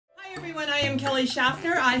Everyone, I am Kelly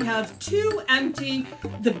Shaffner. I have two empty,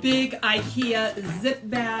 the big IKEA zip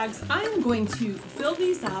bags. I am going to fill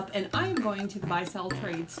these up and I am going to the buy sell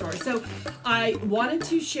trade store. So I wanted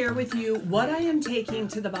to share with you what I am taking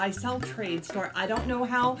to the buy sell trade store. I don't know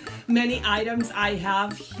how many items I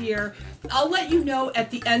have here. I'll let you know at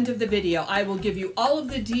the end of the video. I will give you all of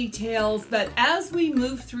the details, but as we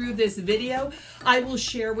move through this video, I will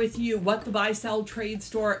share with you what the buy sell trade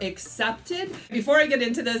store accepted. Before I get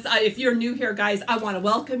into this, if you're new here, guys, I want to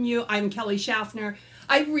welcome you. I'm Kelly Shaffner.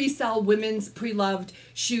 I resell women's pre-loved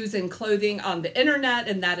shoes and clothing on the internet,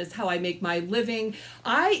 and that is how I make my living.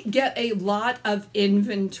 I get a lot of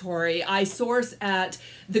inventory. I source at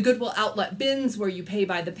the Goodwill outlet bins where you pay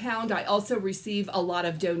by the pound. I also receive a lot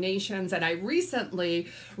of donations, and I recently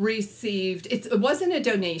received, it wasn't a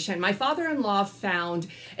donation. My father-in-law found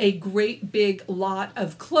a great big lot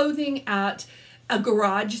of clothing at a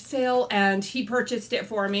garage sale and he purchased it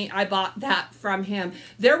for me. I bought that from him.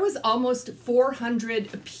 There was almost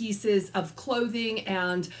 400 pieces of clothing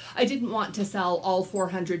and I didn't want to sell all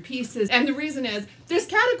 400 pieces. And the reason is there's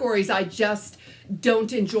categories I just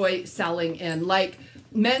don't enjoy selling in, like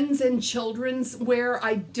men's and children's wear.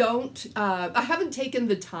 I haven't taken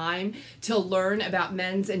the time to learn about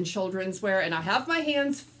men's and children's wear, and I have my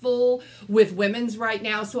hands full with women's right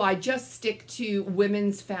now, so I just stick to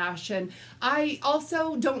women's fashion. I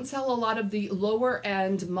also don't sell a lot of the lower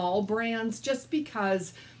end mall brands just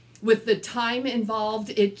because with the time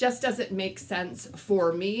involved, it just doesn't make sense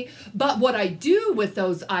for me. But what I do with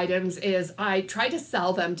those items is I try to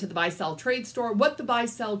sell them to the buy sell trade store. What the buy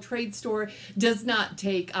sell trade store does not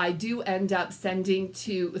take, I do end up sending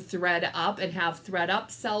to ThredUp and have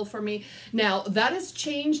ThredUp sell for me. Now that has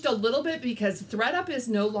changed a little bit because ThredUp is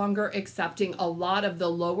no longer accepting a lot of the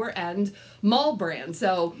lower end mall brands.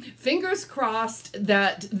 So fingers crossed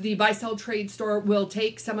that the buy sell trade store will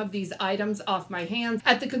take some of these items off my hands.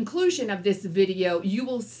 At the conclusion of this video, you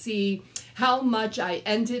will see how much I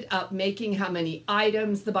ended up making, how many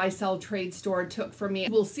items the buy sell trade store took from me.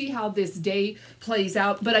 We'll see how this day plays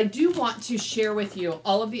out, but I do want to share with you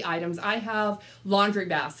all of the items. I have laundry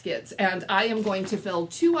baskets and I am going to fill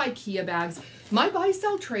 2 IKEA bags. My buy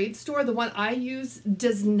sell trade store, the one I use,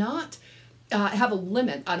 does not have a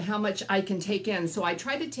limit on how much I can take in. So I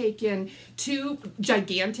try to take in 2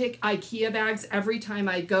 gigantic IKEA bags every time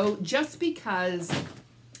I go, just because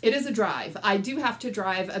it is a drive. I do have to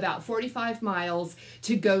drive about 45 miles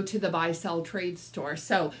to go to the buy sell trade store.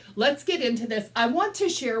 So let's get into this. I want to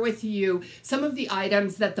share with you some of the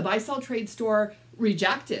items that the buy sell trade store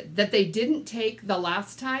rejected, that they didn't take the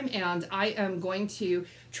last time, and I am going to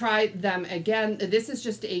try them again. This is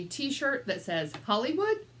just a t-shirt that says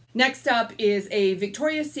Hollywood. Next up is a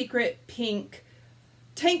Victoria's Secret pink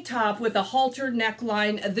tank top with a halter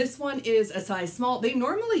neckline. This one is a size small. They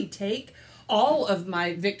normally take all of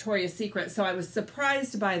my Victoria's Secret, so I was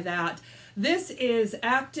surprised by that. This is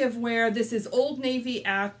active wear. This is Old Navy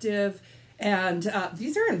active, and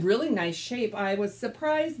these are in really nice shape. I was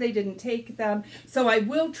surprised they didn't take them, so I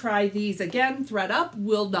will try these again. ThredUp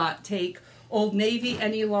will not take Old Navy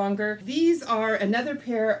any longer. These are another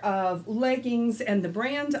pair of leggings, and the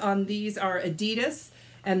brand on these are Adidas,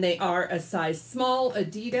 and they are a size small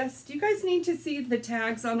Adidas. Do you guys need to see the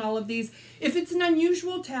tags on all of these? If it's an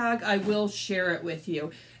unusual tag, I will share it with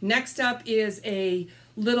you. Next up is a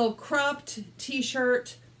little cropped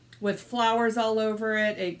t-shirt with flowers all over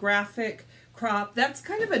it, a graphic crop. That's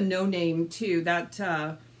kind of a no-name too.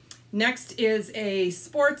 Next is a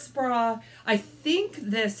sports bra. I think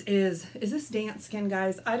this is this Dance Skin,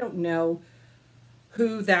 guys? I don't know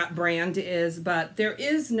who that brand is, but there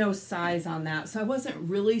is no size on that. So I wasn't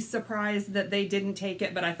really surprised that they didn't take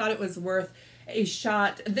it, but I thought it was worth a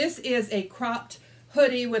shot. This is a cropped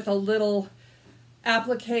hoodie with a little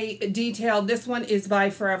applique detail. This one is by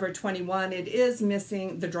Forever 21. It is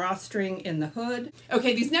missing the drawstring in the hood.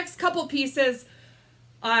 Okay, these next couple pieces,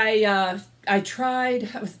 I tried.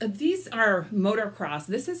 These are motocross.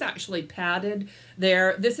 This is actually padded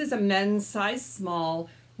there. This is a men's size small,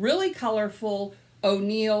 really colorful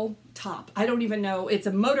O'Neill top. I don't even know. It's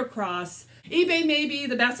a motocross. eBay may be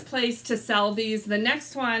the best place to sell these. The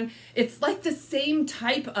next one, it's like the same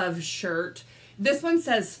type of shirt. This one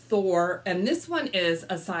says Thor, and this one is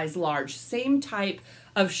a size large. Same type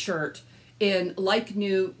of shirt in like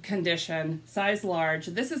new condition, size large.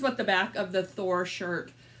 This is what the back of the Thor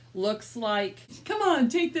shirt looks like. Come on,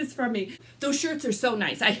 take this from me. Those shirts are so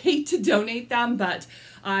nice. I hate to donate them, but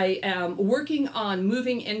I am working on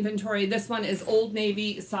moving inventory. This one is Old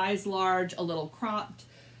Navy, size large, a little cropped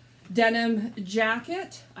denim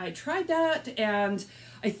jacket. I tried that, and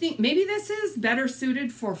I think maybe this is better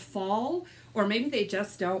suited for fall or maybe they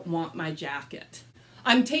just don't want my jacket.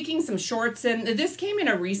 I'm taking some shorts in. This came in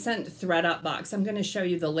a recent ThredUp box. I'm going to show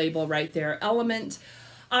you the label right there. Element.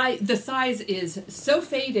 The size is so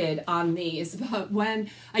faded on these, but when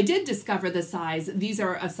I did discover the size, these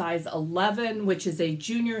are a size 11, which is a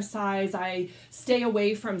junior size. I stay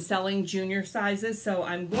away from selling junior sizes, so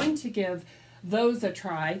I'm going to give those a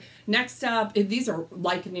try. Next up, these are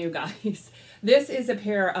like new, guys. This is a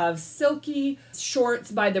pair of silky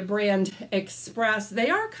shorts by the brand Express. They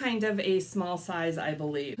are kind of a small size, I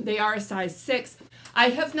believe. They are a size 6.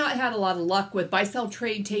 I have not had a lot of luck with buy sell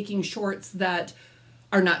trade taking shorts that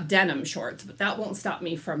are not denim shorts, but that won't stop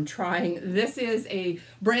me from trying. This is a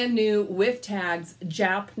brand new with tags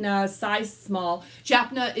Jaffner, size small.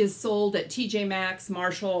 Jaffner is sold at TJ Maxx,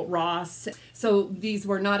 Marshall, Ross. So these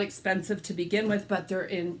were not expensive to begin with, but they're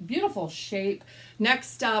in beautiful shape.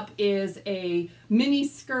 Next up is a mini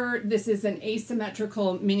skirt. This is an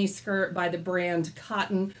asymmetrical mini skirt by the brand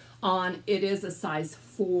Cotton On. It is a size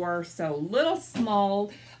 4, so little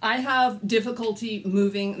small. I have difficulty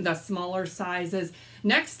moving the smaller sizes.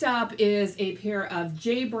 Next up is a pair of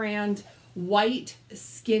J brand white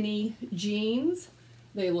skinny jeans.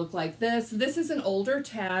 They look like this. This is an older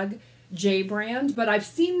tag J brand, but I've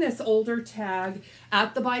seen this older tag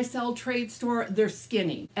at the buy sell trade store. They're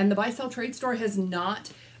skinny, and the buy sell trade store has not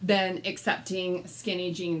been accepting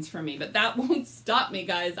skinny jeans from me, but that won't stop me,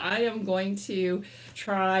 guys. I am going to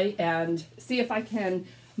try and see if I can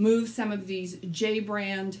move some of these J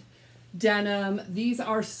brand denim. These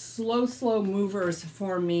are slow movers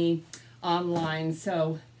for me online,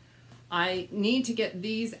 so I need to get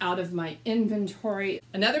these out of my inventory.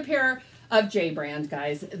 Another pair of J brand,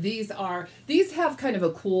 guys. These have kind of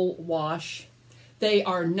a cool wash. They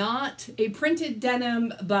are not a printed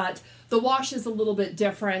denim, but the wash is a little bit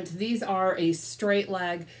different. These are a straight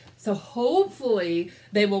leg, so hopefully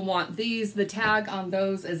they will want these. The tag on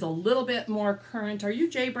those is a little bit more current. Are you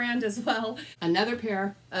J brand as well? Another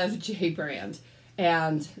pair of J brand.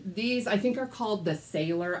 And these, I think, are called the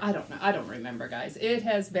Sailor. I don't know. I don't remember, guys. It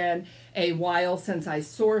has been a while since I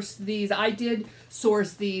sourced these. I did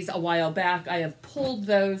source these a while back. I have pulled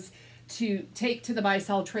those to take to the buy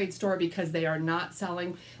sell trade store because they are not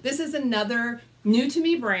selling. This is another new to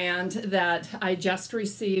me brand that I just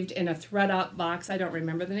received in a ThredUp box. I don't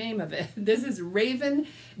remember the name of it. This is Raven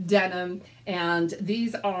Denim, and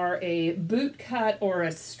these are a boot cut or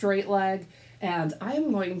a straight leg, and I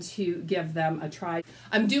am going to give them a try.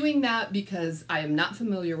 I'm doing that because I am not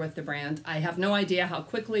familiar with the brand. I have no idea how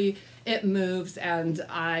quickly it moves, and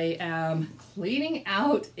I am cleaning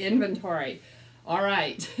out inventory. All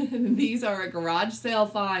right, these are a garage sale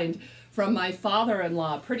find from my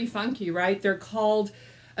father-in-law. Pretty funky, right? They're called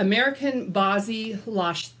American Bozzy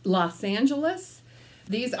Los Angeles.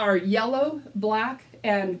 These are yellow, black,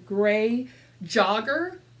 and gray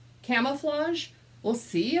jogger camouflage. We'll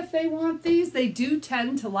see if they want these. They do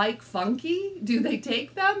tend to like funky. Do they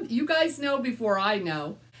take them? You guys know before I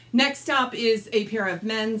know. Next up is a pair of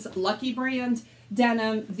men's Lucky brand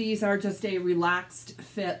denim. These are just a relaxed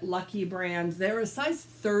fit Lucky brand. They're a size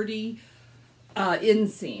 30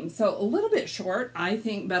 inseam, so a little bit short, I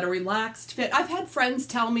think, but a relaxed fit. I've had friends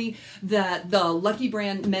tell me that the Lucky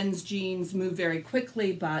brand men's jeans move very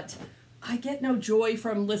quickly, but I get no joy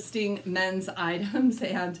from listing men's items.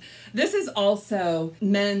 And this is also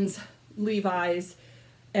men's Levi's,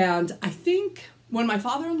 and I think when my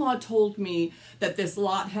father-in-law told me that this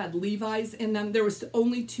lot had Levi's in them, there was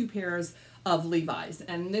only 2 pairs of Levi's,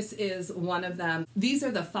 and this is one of them. These are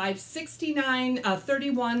the 569,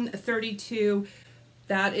 31, 32.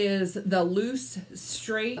 That is the loose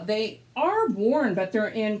straight. They are worn, but they're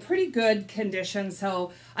in pretty good condition,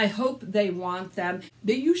 so I hope they want them.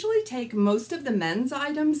 They usually take most of the men's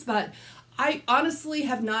items, but I honestly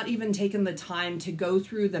have not even taken the time to go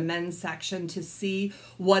through the men's section to see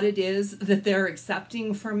what it is that they're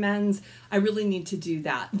accepting for men's. I really need to do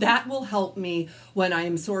that. That will help me when I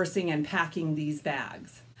am sourcing and packing these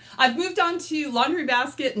bags. I've moved on to laundry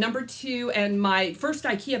basket number 2, and my first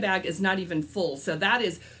IKEA bag is not even full, so that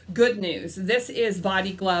is good news. This is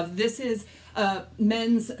body glove. This is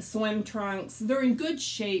men's swim trunks. They're in good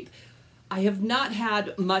shape. I have not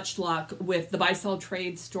had much luck with the buy sell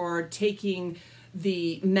trade store taking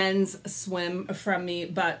the men's swim from me,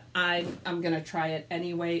 but I'm gonna try it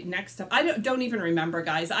anyway. Next up, I don't even remember,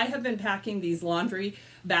 guys. I have been packing these laundry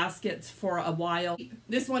baskets for a while.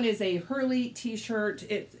 This one is a Hurley t-shirt.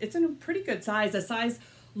 It's in a pretty good size, a size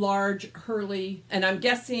large Hurley, and I'm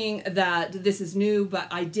guessing that this is new, but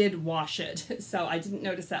I did wash it, so I didn't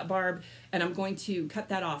notice that barb, and I'm going to cut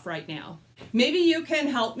that off right now. Maybe you can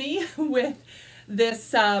help me with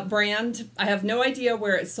this brand. I have no idea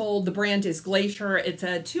where it's sold. The brand is Glacier. It's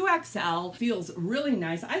a 2XL. Feels really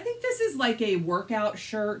nice. I think this is like a workout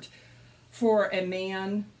shirt for a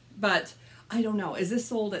man, but I don't know. Is this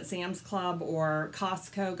sold at Sam's Club or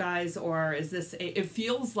Costco, guys? Or is this it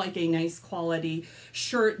feels like a nice quality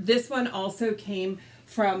shirt. This one also came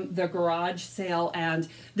from the garage sale, and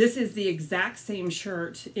this is the exact same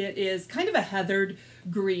shirt. It is kind of a heathered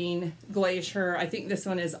green Glacier. I think this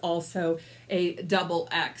one is also a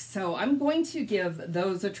XX. So I'm going to give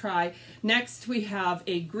those a try. Next we have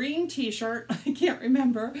a green t-shirt. I can't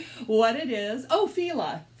remember what it is. Oh,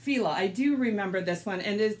 Fila. I do remember this one,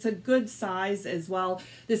 and it's a good size as well.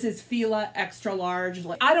 This is Fila extra large.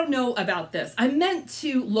 I don't know about this. I meant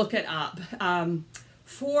to look it up.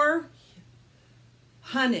 400.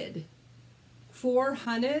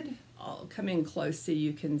 I'll come in close so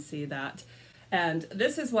you can see that. And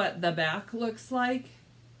this is what the back looks like.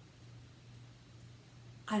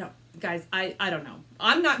 Guys, I don't know.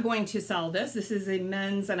 I'm not going to sell this. This is a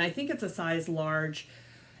men's, and I think it's a size large.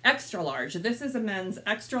 Extra large. This is a men's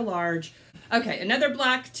extra large. Okay, another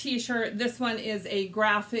black t-shirt. This one is a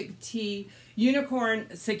graphic tee, unicorn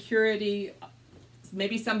security.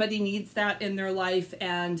 Maybe somebody needs that in their life.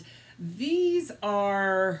 And these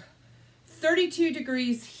are 32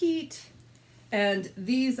 degrees heat, and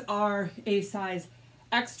these are a size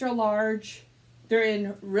extra large. They're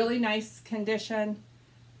in really nice condition.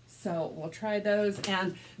 So we'll try those.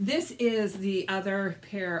 And this is the other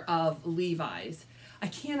pair of Levi's. I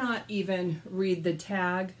cannot even read the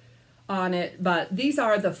tag on it, but these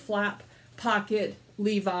are the flap pocket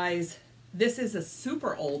Levi's. This is a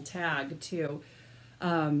super old tag too.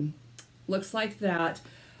 Looks like that,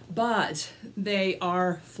 but they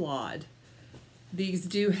are flawed. These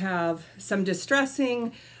do have some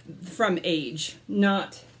distressing from age,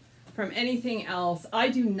 not from anything else. I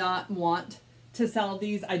do not want to sell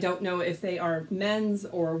these. I don't know if they are men's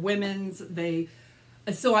or women's.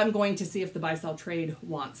 So I'm going to see if the buy sell trade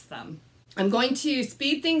wants them. I'm going to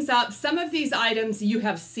speed things up. Some of these items you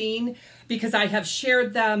have seen because I have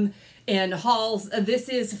shared them in hauls. This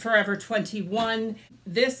is Forever 21.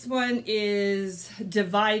 This one is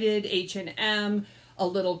divided H&M, a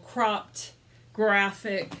little cropped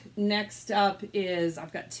graphic. Next up is,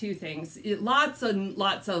 I've got two things. Lots and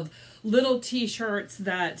lots of little t-shirts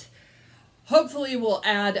that hopefully will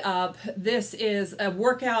add up. This is a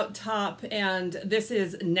workout top, and this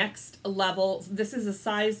is Next Level. This is a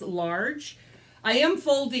size large. I am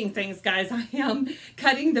folding things, guys. I am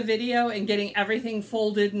cutting the video and getting everything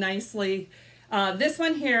folded nicely. This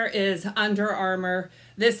one here is Under Armour.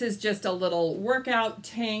 This is just a little workout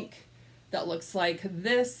tank that looks like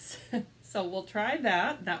this. So we'll try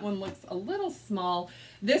that. That one looks a little small.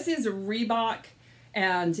 This is Reebok,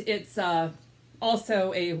 and it's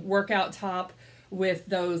also a workout top with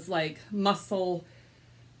those like muscle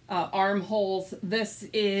armholes. This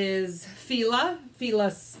is Fila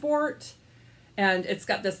Sport, and it's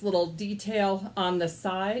got this little detail on the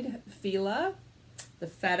side. Fila. The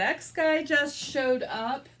FedEx guy just showed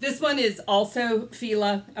up. This one is also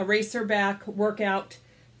Fila, a racerback workout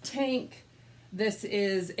tank. This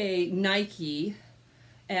is a Nike,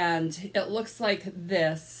 and it looks like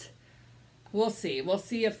this. We'll see. We'll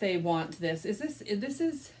see if they want this. This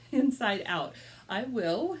is inside out. I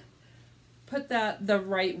will put that the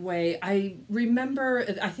right way. I remember,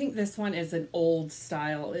 I think this one is an old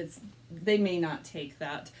style. They may not take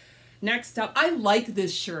that. Next up, I like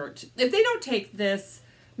this shirt. If they don't take this,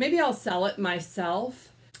 maybe I'll sell it myself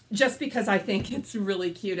just because I think it's really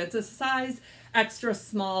cute. It's a size extra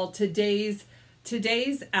small, today's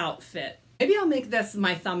outfit. Maybe I'll make this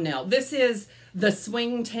my thumbnail. This is the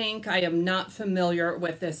Swing Tank. I am not familiar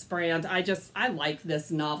with this brand. I like this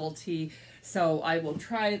novelty, so I will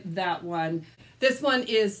try that one. This one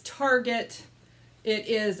is Target. It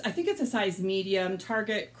is, I think it's a size medium,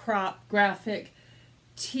 Target crop graphic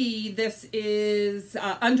tee. This is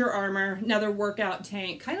Under Armour, another workout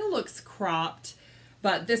tank. Kind of looks cropped,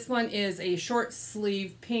 but this one is a short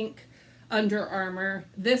sleeve pink Under Armour.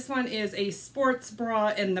 This one is a sports bra,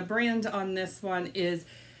 and the brand on this one is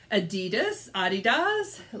Adidas.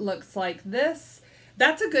 It looks like this.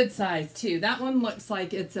 That's a good size too. That one looks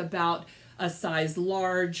like it's about a size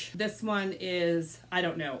large. This one is, I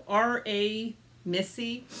don't know, R.A.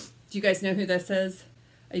 Missy. Do you guys know who this is?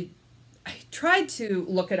 I tried to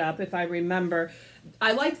look it up if I remember.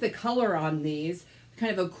 I like the color on these.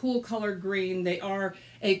 Kind of a cool color green. They are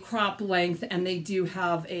a crop length, and they do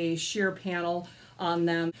have a sheer panel on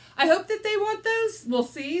them. I hope that they want those. We'll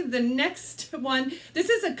see. The next one, this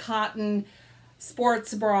is a cotton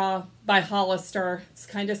sports bra by Hollister. It's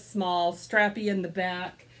kind of small, strappy in the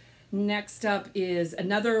back. Next up is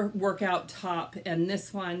another workout top, and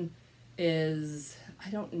this one is, I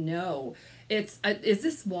don't know. Is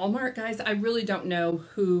this Walmart, guys? I really don't know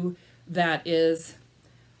who that is.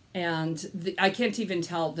 And I can't even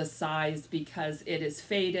tell the size because it is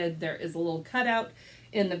faded. There is a little cutout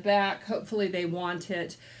in the back. Hopefully they want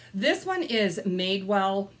it. This one is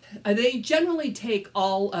Madewell. They generally take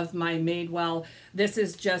all of my Madewell. This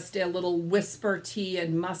is just a little whisper tea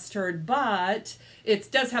and mustard, but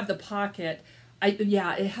it does have the pocket.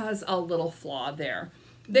 Yeah, it has a little flaw there.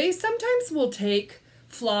 They sometimes will take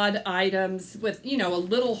flawed items with, you know, a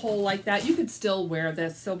little hole like that. You could still wear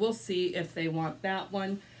this, so we'll see if they want that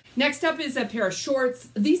one. Next up is a pair of shorts.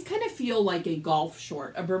 These kind of feel like a golf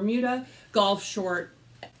short, a Bermuda golf short.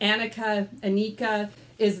 Anika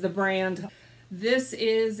is the brand. This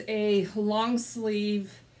is a long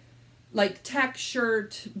sleeve, like tech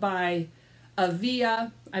shirt by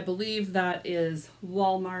Avia. I believe that is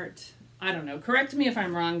Walmart. I don't know. Correct me if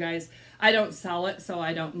I'm wrong, guys. I don't sell it, so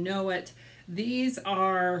I don't know it. These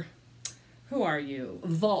are, who are you?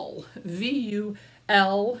 Vol.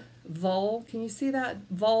 V-U-L. Vol. Can you see that?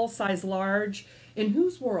 Vol size large. In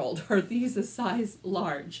whose world are these a size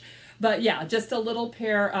large? But yeah, just a little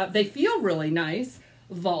pair. They feel really nice.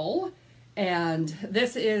 Vol. And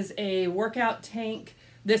this is a workout tank.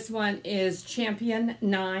 This one is Champion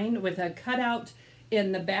 9 with a cutout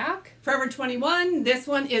in the back. Forever 21. This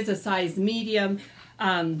one is a size medium.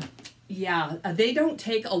 Yeah, they don't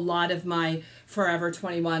take a lot of my Forever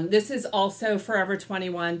 21. This is also Forever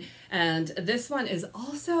 21. And this one is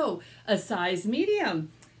also a size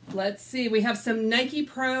medium. Let's see, we have some Nike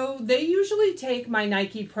Pro. They usually take my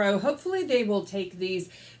Nike Pro. Hopefully they will take these.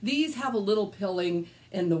 These have a little pilling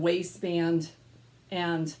in the waistband,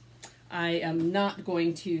 and I am not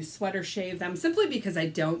going to sweater shave them simply because I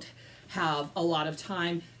don't have a lot of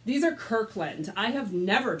time. These are Kirkland. I have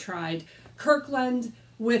never tried Kirkland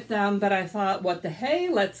with them, but I thought, what the hey,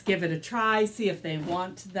 let's give it a try, see if they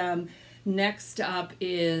want them. Next up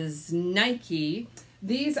is Nike.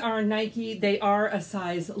 These are Nike. They are a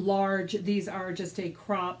size large. These are just a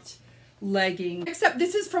cropped legging. Except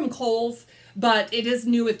this is from Kohl's, but it is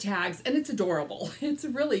new with tags, and it's adorable. It's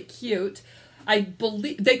really cute. I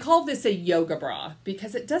believe they call this a yoga bra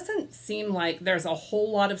because it doesn't seem like there's a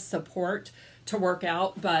whole lot of support to work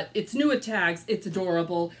out, but it's new with tags. It's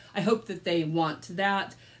adorable. I hope that they want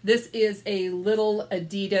that. This is a little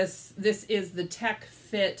Adidas. This is the Tech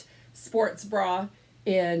Fit sports bra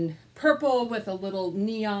in purple with a little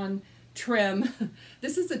neon trim.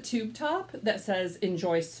 This is a tube top that says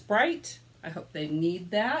Enjoy Sprite. I hope they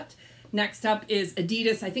need that. Next up is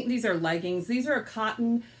Adidas. I think these are leggings. These are a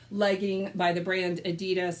cotton legging by the brand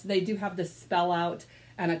Adidas. They do have the spell out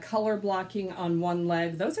and a color blocking on one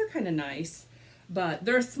leg. Those are kind of nice, but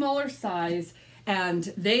they're a smaller size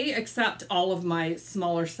and they accept all of my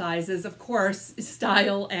smaller sizes, of course,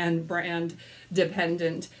 style and brand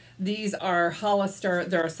dependent. These are Hollister.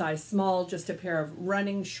 They're a size small, just a pair of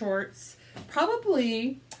running shorts.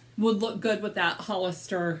 Probably would look good with that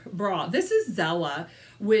Hollister bra. This is Zella,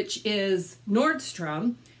 which is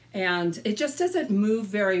Nordstrom, and it just doesn't move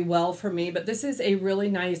very well for me, but this is a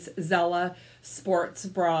really nice Zella sports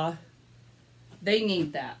bra. They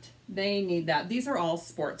need that. They need that. These are all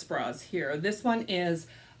sports bras here. This one is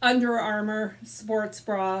Under Armour sports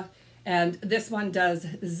bra, and this one does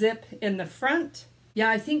zip in the front. Yeah,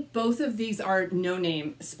 I think both of these are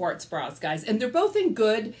no-name sports bras, guys, and they're both in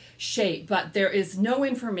good shape, but there is no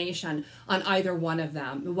information on either one of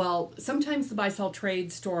them. Well, sometimes the Buy Sell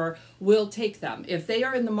Trade store will take them. If they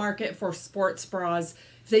are in the market for sports bras,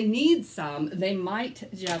 if they need some, they might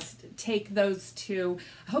just take those two.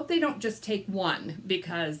 I hope they don't just take one,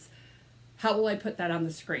 because how will I put that on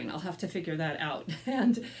the screen? I'll have to figure that out.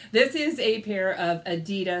 And this is a pair of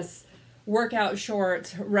Adidas workout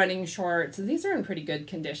shorts, running shorts. These are in pretty good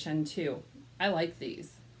condition too. I like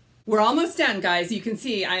these. We're almost done, guys. You can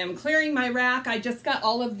see I am clearing my rack. I just got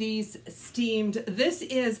all of these steamed. This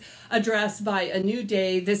is a dress by A New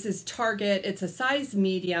Day. This is Target. It's a size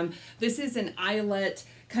medium. This is an eyelet,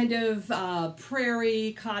 kind of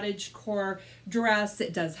prairie cottage core dress.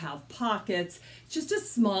 It does have pockets. It's just a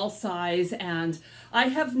small size, and I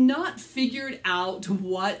have not figured out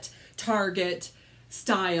what Target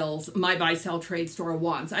styles my Buy Sell Trade store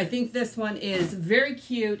wants. I think this one is very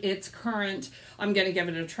cute. It's current. I'm going to give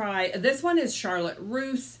it a try. This one is Charlotte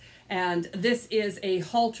Russe, and this is a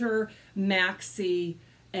halter maxi,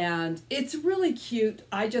 and it's really cute.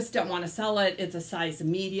 I just don't want to sell it. It's a size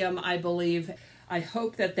medium, I believe. I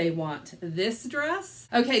hope that they want this dress.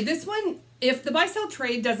 Okay, this one, if the Buy Sell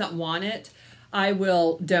Trade doesn't want it, I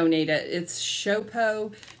will donate it. It's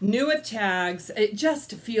Shopo, new with tags. It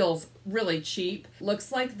just feels really cheap.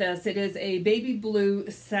 Looks like this. It is a baby blue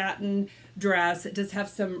satin dress. It does have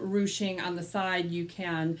some ruching on the side. You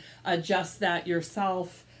can adjust that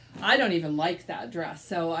yourself. I don't even like that dress,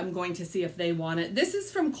 so I'm going to see if they want it. This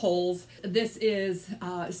is from Kohl's. This is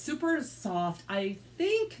super soft. I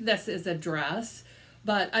think this is a dress,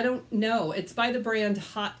 but I don't know. It's by the brand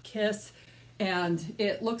Hot Kiss, and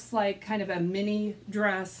it looks like kind of a mini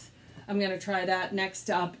dress. I'm going to try that. Next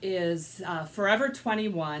up is Forever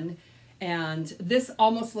 21, and this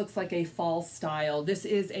almost looks like a fall style. This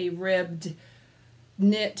is a ribbed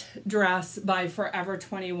knit dress by Forever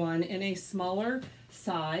 21 in a smaller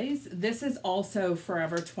size. This is also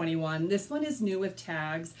Forever 21. This one is new with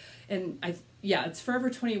tags, and yeah, it's Forever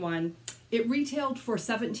 21. It retailed for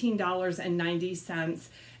 $17.90,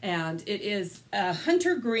 and it is a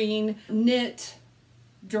hunter green knit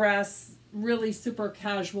dress, really super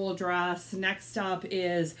casual dress. Next up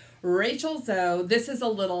is Rachel Zoe. This is a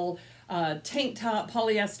little tank top,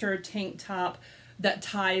 polyester tank top that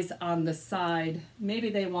ties on the side. Maybe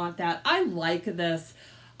they want that. I like this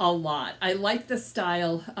a lot. I like the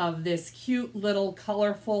style of this cute little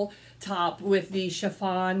colorful top with the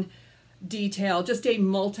chiffon detail, just a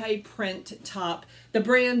multi-print top. The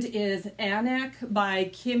brand is Anak by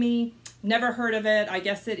Kimmy. Never heard of it. I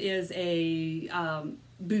guess it is a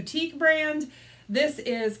boutique brand. This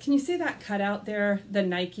is, can you see that cutout there? The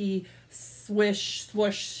Nike swish,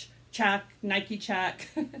 swoosh, check, Nike check.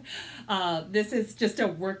 This is just a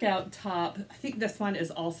workout top. I think this one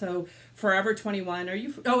is also Forever 21.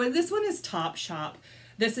 Oh, and this one is Topshop.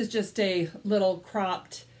 This is just a little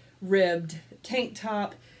cropped, ribbed tank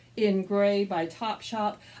top in gray by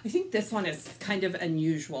Topshop. I think this one is kind of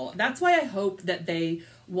unusual. That's why I hope that they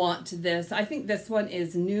want this. I think this one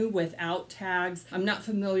is new without tags. I'm not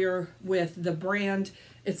familiar with the brand.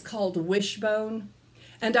 It's called Wishbone,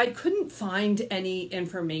 and I couldn't find any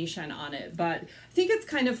information on it, but I think it's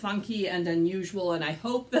kind of funky and unusual, and I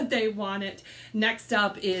hope that they want it. Next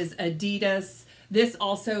up is Adidas. This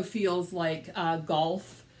also feels like a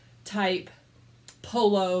golf type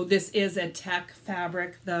polo. This is a tech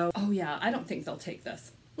fabric though. Oh yeah, I don't think they'll take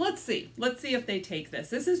this. Let's see. Let's see if they take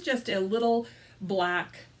this. This is just a little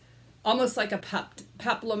black, almost like a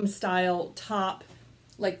peplum style top,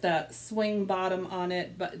 like the swing bottom on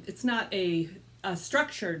it, but it's not a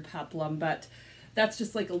structured peplum, but that's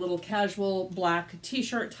just like a little casual black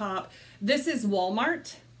t-shirt top. This is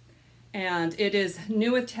Walmart, and it is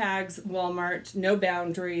new with tags, Walmart, no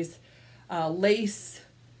boundaries, lace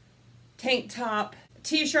tank top,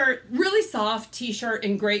 t-shirt, really soft t-shirt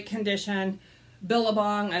in great condition.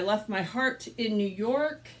 Billabong, I left my heart in New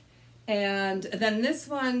York. And then this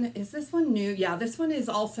one, is this one new? Yeah, this one is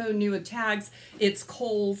also new with tags. It's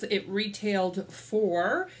Kohl's. It retailed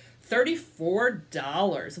for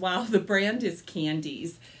 $34. Wow, the brand is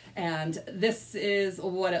Candies. And this is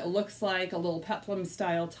what it looks like, a little peplum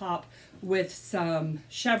style top with some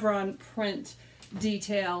chevron print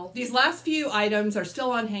detail. These last few items are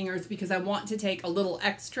still on hangers because I want to take a little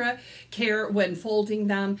extra care when folding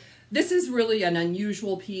them. This is really an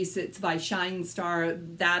unusual piece. It's by Shine Star.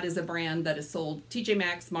 That is a brand that is sold TJ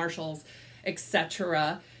Maxx, Marshalls,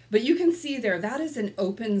 etc. But you can see there, that is an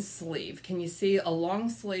open sleeve. Can you see a long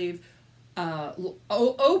sleeve,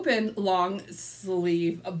 open long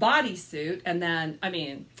sleeve bodysuit? And then, I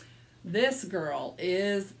mean, this girl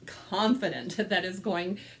is confident that is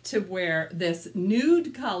going to wear this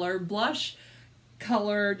nude color, blush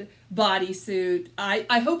colored bodysuit.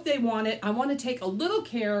 I hope they want it. I want to take a little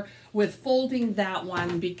care with folding that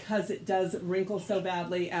one because it does wrinkle so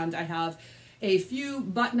badly, and I have a few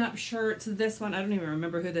button-up shirts. This one, I don't even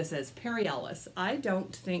remember who this is. Perry Ellis. I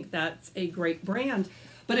don't think that's a great brand,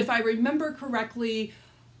 but if I remember correctly,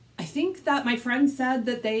 I think that my friend said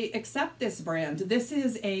that they accept this brand. This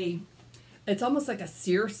is it's almost like a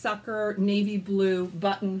seersucker navy blue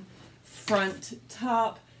button front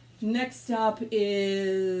top. Next up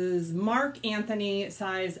is Mark Anthony,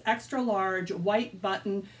 size extra large, white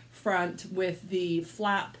button front with the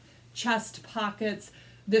flap chest pockets.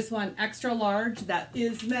 This one extra large, that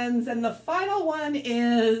is men's. And the final one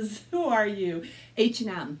is, who are you?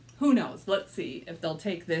 H&M. Who knows? Let's see if they'll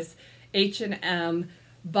take this H&M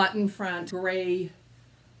button front gray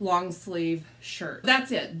long sleeve shirt.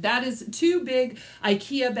 That's it. That is 2 big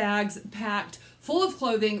IKEA bags packed full of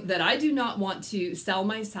clothing that I do not want to sell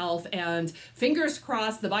myself, and fingers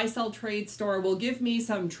crossed the buy sell trade store will give me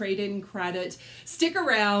some trade-in credit. Stick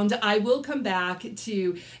around. I will come back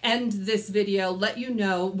to end this video, let you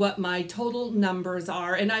know what my total numbers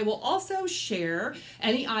are, and I will also share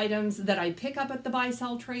any items that I pick up at the buy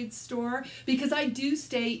sell trade store, because I do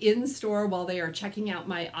stay in store while they are checking out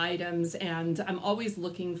my items, and I'm always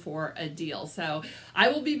looking for a deal. So I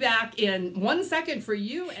will be back in 1 second for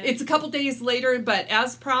you. It's a couple days later, but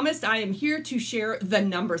as promised, I am here to share the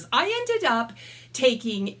numbers. I ended up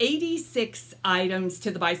taking 86 items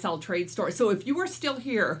to the buy sell trade store. So if you are still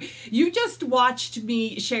here, you just watched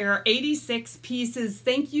me share 86 pieces.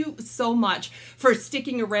 Thank you so much for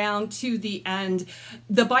sticking around to the end.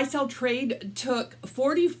 The buy sell trade took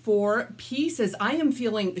 44 pieces. I am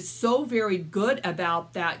feeling so very good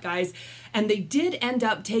about that, guys. And they did end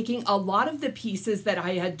up taking a lot of the pieces that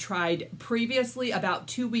I had tried previously about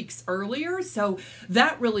 2 weeks earlier. So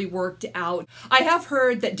that really worked out. I have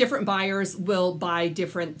heard that different buyers will buy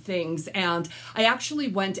different things, and I actually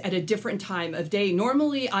went at a different time of day.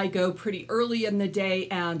 Normally I go pretty early in the day,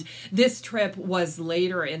 and this trip was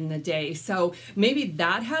later in the day. So maybe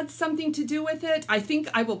that had something to do with it. I think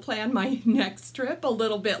I will plan my next trip a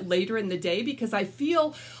little bit later in the day, because I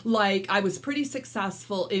feel like I was pretty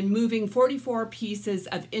successful in moving 44 pieces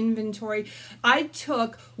of inventory. I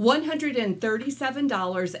took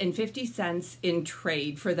 $137.50 in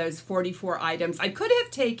trade for those 44 items. I could have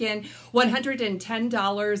taken $110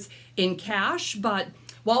 in cash, but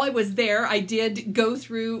while I was there, I did go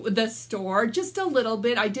through the store just a little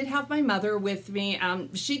bit. I did have my mother with me.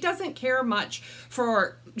 She doesn't care much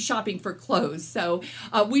for shopping for clothes. So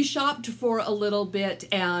we shopped for a little bit,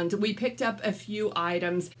 and we picked up a few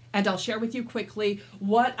items, and I'll share with you quickly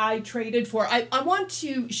what I traded for. I want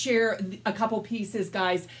to share a couple pieces,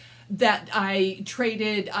 guys, that I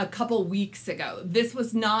traded a couple weeks ago. This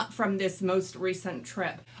was not from this most recent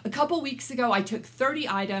trip. A couple weeks ago, I took 30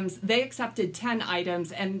 items. They accepted 10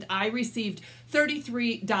 items, and I received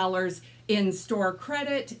 $33 in store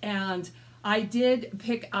credit. And I did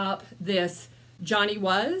pick up this Johnny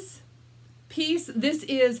Was piece. This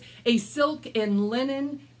is a silk and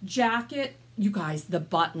linen jacket. You guys, the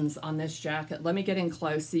buttons on this jacket, let me get in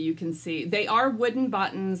close so you can see. They are wooden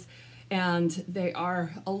buttons, and they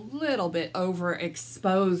are a little bit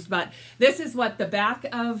overexposed, but this is what the back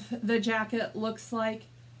of the jacket looks like.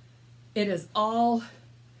 It is all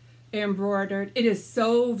embroidered. It is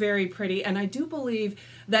so very pretty, and I do believe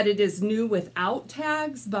that it is new without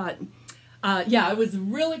tags, but yeah, I was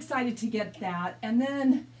real excited to get that. And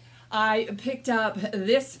then I picked up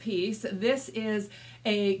this piece. This is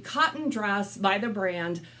a cotton dress by the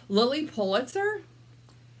brand Liitle.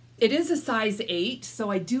 It is a size 8,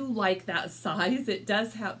 so I do like that size. It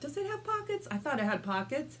does it have pockets? I thought it had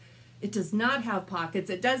pockets. It does not have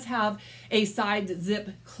pockets. It does have a side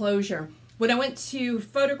zip closure. When I went to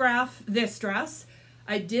photograph this dress,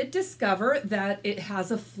 I did discover that it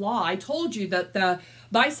has a flaw. I told you that the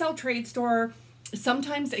buy sell trade store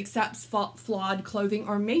sometimes accepts flawed clothing,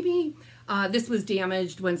 or maybe this was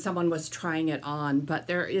damaged when someone was trying it on, but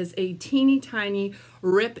there is a teeny tiny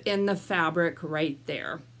rip in the fabric right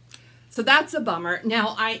there. So that's a bummer.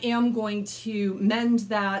 Now I am going to mend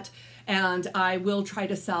that, and I will try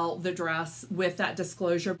to sell the dress with that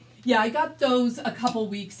disclosure. Yeah, I got those a couple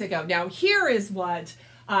weeks ago. Now here is what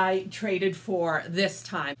I traded for this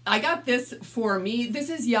time. I got this for me. This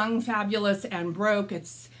is Young, Fabulous, and Broke.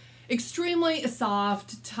 It's extremely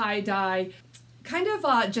soft tie-dye, kind of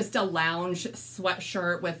just a lounge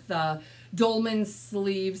sweatshirt with the dolman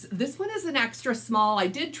sleeves. This one is an extra small. I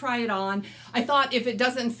did try it on. I thought if it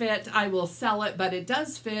doesn't fit, I will sell it, but it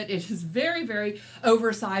does fit. It is very, very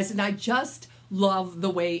oversized, and I just love the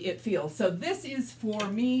way it feels. So this is for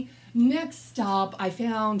me. Next up, I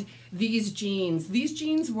found these jeans. These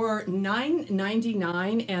jeans were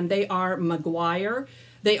 $9.99, and they are McGuire.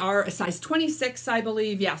 They are a size 26, I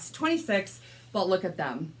believe. Yes, 26, but look at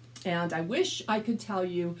them. And I wish I could tell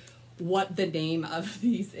you what the name of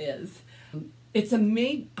these is. It's I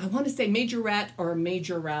want to say majorette or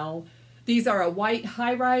majorelle. These are a white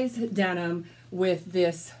high-rise denim with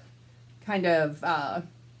this kind of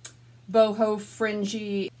boho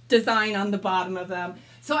fringy design on the bottom of them.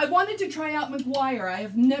 So I wanted to try out McGuire. I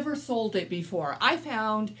have never sold it before. I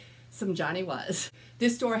found some Johnny Was.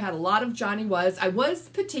 This store had a lot of Johnny Was. I was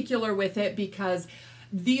particular with it because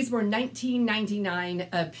these were $19.99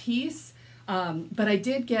 a piece, but I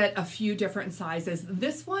did get a few different sizes.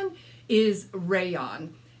 This one is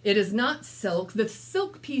rayon. It is not silk. The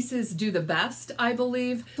silk pieces do the best, I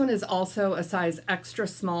believe. This one is also a size extra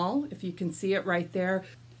small, if you can see it right there.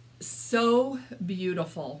 So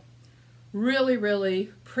beautiful. Really,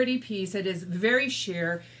 really pretty piece. It is very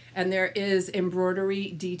sheer, and there is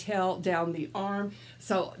embroidery detail down the arm.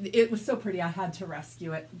 So it was so pretty, I had to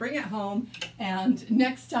rescue it, bring it home. And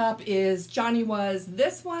next up is Johnny Was.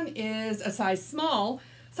 This one is a size small.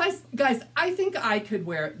 Guys, I think I could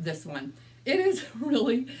wear this one. It is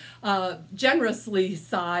really generously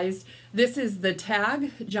sized. This is the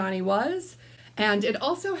tag, Johnny Was, and it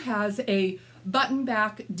also has a button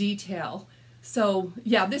back detail. So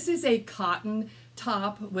yeah, this is a cotton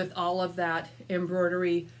top with all of that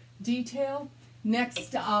embroidery detail.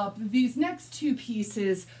 Next up, these next two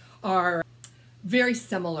pieces are very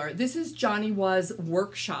similar. This is Johnny Was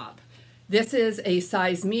Workshop. This is a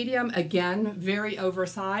size medium, again, very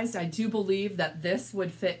oversized. I do believe that this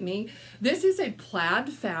would fit me. This is a plaid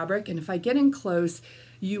fabric, and if I get in close,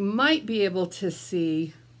 you might be able to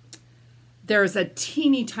see there's a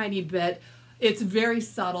teeny tiny bit. It's very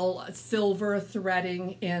subtle, silver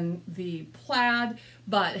threading in the plaid,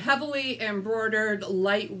 but heavily embroidered,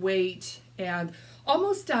 lightweight, and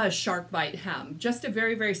almost a shark bite hem. Just a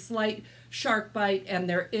very, very slight shark bite, and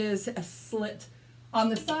there is a slit on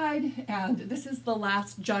the side. And this is the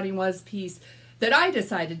last Johnny Was piece that I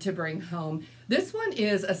decided to bring home. This one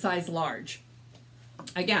is a size large.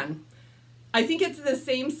 Again, I think it's the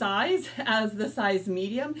same size as the size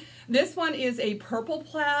medium. This one is a purple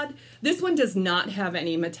plaid. This one does not have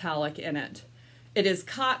any metallic in it. It is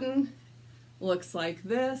cotton, looks like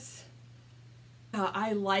this.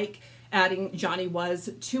 I like adding Johnny Was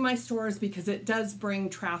to my stores because it does bring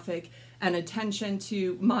traffic and attention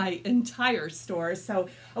to my entire store. So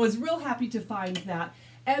I was real happy to find that.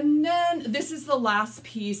 And then this is the last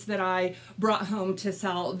piece that I brought home to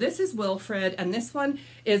sell. This is Wilfred, and this one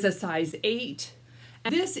is a size 8.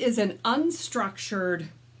 And this is an unstructured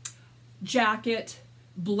jacket,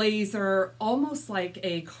 blazer, almost like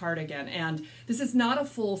a cardigan. And this is not a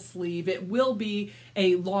full sleeve. It will be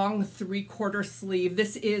a long 3/4 sleeve.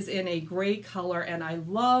 This is in a gray color, and I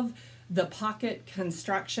love the pocket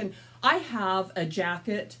construction. I have a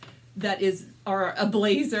jacket that is, or a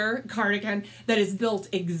blazer cardigan that is built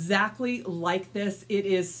exactly like this. It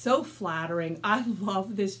is so flattering. I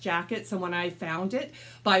love this jacket. So when I found it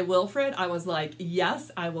by Wilfred, I was like, yes,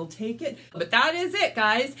 I will take it. But that is it,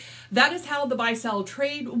 guys. That is how the buy sell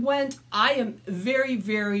trade went. I am very,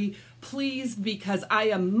 very pleased because I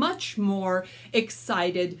am much more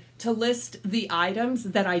excited to list the items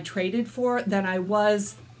that I traded for than I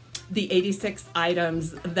was the 86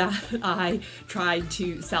 items that I tried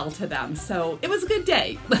to sell to them. So it was a good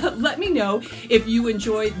day. Let me know if you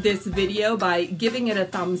enjoyed this video by giving it a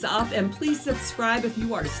thumbs up, and please subscribe if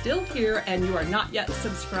you are still here and you are not yet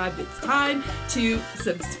subscribed. It's time to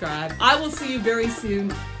subscribe. I will see you very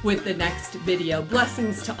soon with the next video.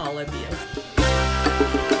 Blessings to all of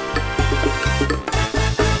you.